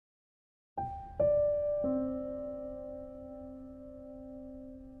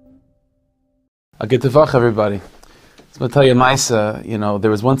Good voch, everybody. So I'm going to tell you a maaseh. There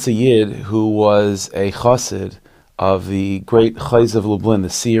was once a yid who was a chassid of the great Chozeh of Lublin, the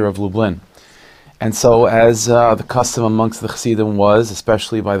seer of Lublin. And so as the custom amongst the chassidim was,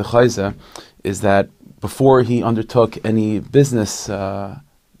 especially by the Chozeh, is that before he undertook any business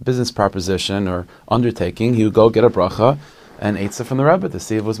proposition or undertaking, he would go get a bracha and eitzah from the Rebbe to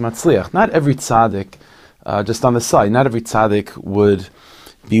see if it was matzliach. Not every tzaddik, just on the side, not every tzaddik would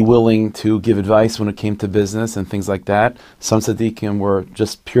be willing to give advice when it came to business and things like that. Some tzadikim were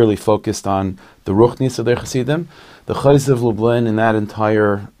just purely focused on the ruchniyus of their chassidim. The Chozeh of Lublin in that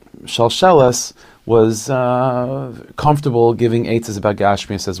entire Shalsheles was comfortable giving eitzahs about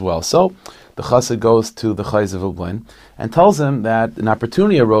gashmiyus as well. So the chassid goes to the Chozeh of Lublin and tells him that an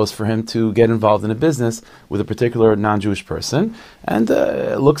opportunity arose for him to get involved in a business with a particular non-Jewish person, and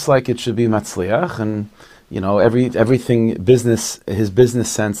it looks like it should be matzliach, and everything business, his business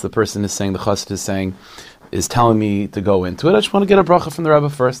sense, the person is saying, the chassid is saying, is telling me to go into it. I just want to get a bracha from the Rebbe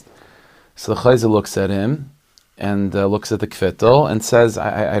first. So the Chozeh looks at him and looks at the Kvittel and says,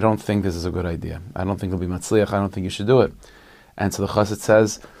 I don't think this is a good idea. I don't think it'll be matzliach. I don't think you should do it. And so the chassid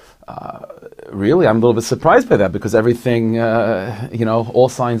says, really, I'm a little bit surprised by that, because everything, all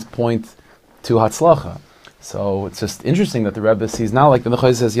signs point to hatzlacha. So it's just interesting that the Rebbe sees now, like the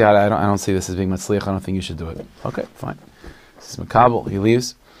Chozeh says, I don't see this as being matzliach. I don't think you should do it. Okay, fine. This is makabel. He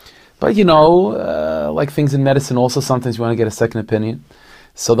leaves. But like things in medicine, also sometimes you want to get a second opinion.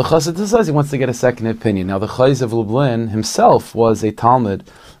 So the chassid says he wants to get a second opinion. Now the Chozeh of Lublin himself was a talmid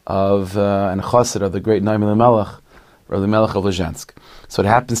of and a chassid of the great Noam Elimelech, Reb Meilech of Lizhensk. So it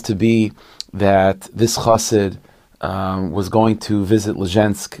happens to be that this chassid was going to visit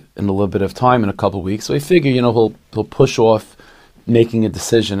Lizhensk in a little bit of time, in a couple of weeks. So he figured, he'll push off making a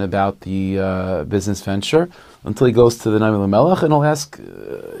decision about the business venture until he goes to the Noam Elimelech and he'll ask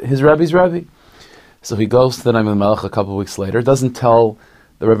his Rebbe's Rebbe. So he goes to the Noam Elimelech a couple of weeks later, doesn't tell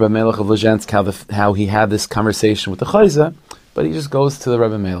the Reb Meilech of Lizhensk how he had this conversation with the Chozeh, but he just goes to the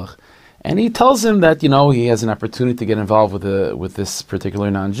Reb Meilech. And he tells him that, he has an opportunity to get involved with this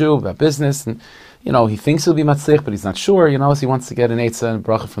particular non-Jew about business, and he thinks he'll be matzliach, but he's not sure. So he wants to get an eitzah and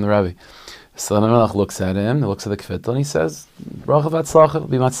bracha from the Rebbe. So the Melech looks at him, he looks at the Kvittel, and he says, Bracha Vehatzlacha, it'll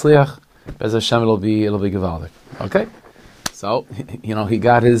be matzliach. Bez Hashem, it'll be gewaldig. Okay, so he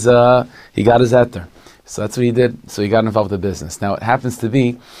got his heter. So that's what he did. So he got involved with the business. Now it happens to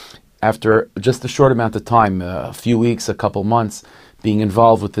be, after just a short amount of time, a few weeks, a couple months, being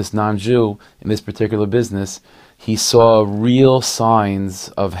involved with this non-Jew in this particular business, he saw real signs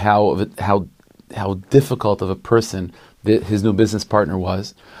of how difficult of a person his new business partner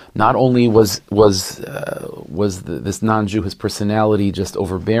was. Not only was this non-Jew, his personality just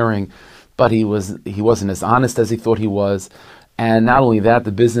overbearing, but he wasn't as honest as he thought he was. And not only that,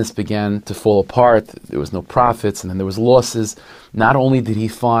 the business began to fall apart. There was no profits, and then there was losses. Not only did he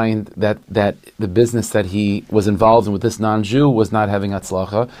find that the business that he was involved in with this non-Jew was not having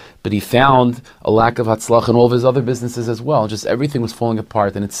hatzlacha, but he found a lack of hatzlacha in all of his other businesses as well. Just everything was falling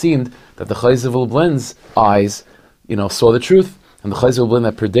apart, and it seemed that the Chozeh of Lublin's eyes, saw the truth, and the Chozeh of Lublin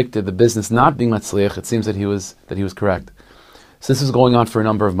that predicted the business not being matzliach, it seems that he was correct. So this was going on for a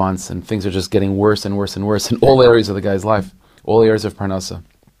number of months, and things are just getting worse and worse and worse in all areas of the guy's life. All areas of parnasa.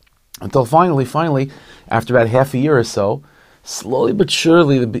 Until finally, after about half a year or so, slowly but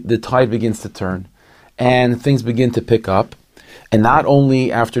surely the tide begins to turn, and things begin to pick up. And not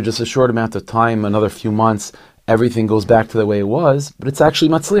only after just a short amount of time, another few months, everything goes back to the way it was, but it's actually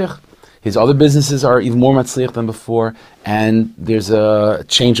matzliach. His other businesses are even more matzliach than before, and there's a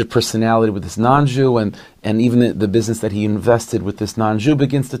change of personality with this non-Jew, and even the business that he invested with this non-Jew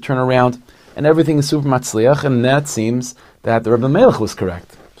begins to turn around, and everything is super matzliach, and that seems that the Reb Meilech was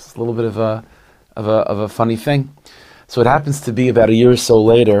correct. It's a little bit of a funny thing. So it happens to be about a year or so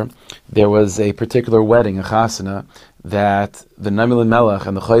later, there was a particular wedding, a chasuna, that the Noam Elimelech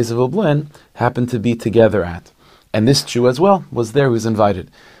and the Chozeh of Lublin happened to be together at. And this Jew as well was there, he was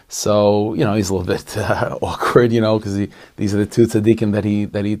invited. So, he's a little bit awkward, because these are the two tzadikim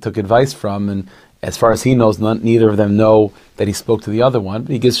that he took advice from, and as far as he knows, neither of them know that he spoke to the other one,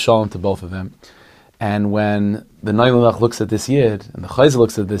 but he gives shalom to both of them. And when the Noam Elimech looks at this yid, and the Chozeh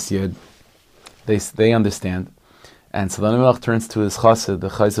looks at this yid, they understand. And so the Noam Elimech turns to his chassid, the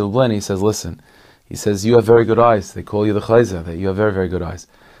Chozeh of Lublin, he says, listen, you have very good eyes. They call you the Chozeh, that you have very, very good eyes.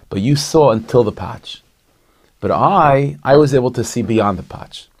 But you saw until the patch. But I was able to see beyond the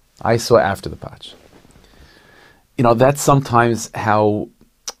patch. I saw after the patch. That's sometimes how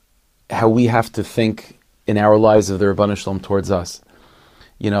we have to think in our lives of the Ribbono Shel Olam towards us.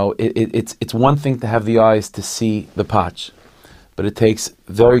 It's one thing to have the eyes to see the patch, but it takes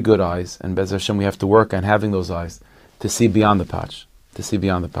very good eyes, and Bez Hashem we have to work on having those eyes to see beyond the patch,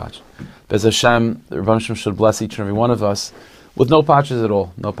 Bez Hashem, the Ribbono Shel Olam should bless each and every one of us with no patches at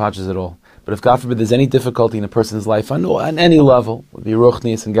all. But if God forbid there's any difficulty in a person's life on any level, it would be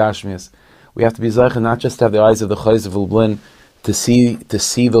ruchniyus and gashmiyus, we have to be zocheh not just to have the eyes of the Chozeh of Lublin to see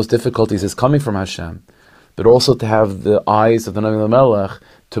those difficulties as coming from Hashem, but also to have the eyes of the Noam Elimelech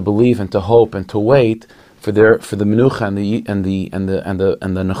to believe and to hope and to wait for the menucha and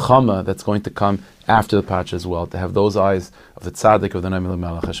the nechamah that's going to come after the patch as well. To have those eyes of the tzaddik of the Noam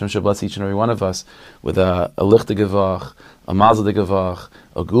Elimelech. Hashem should bless each and every one of us with a lichte voch, a maaseh voch,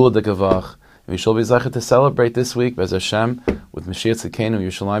 a gula voch. We shall be zocheh to celebrate this week, Bez Hashem, with Mashiach Tzidkenu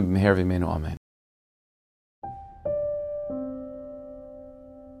Yerushalayim b'meher v'imenu. Amen.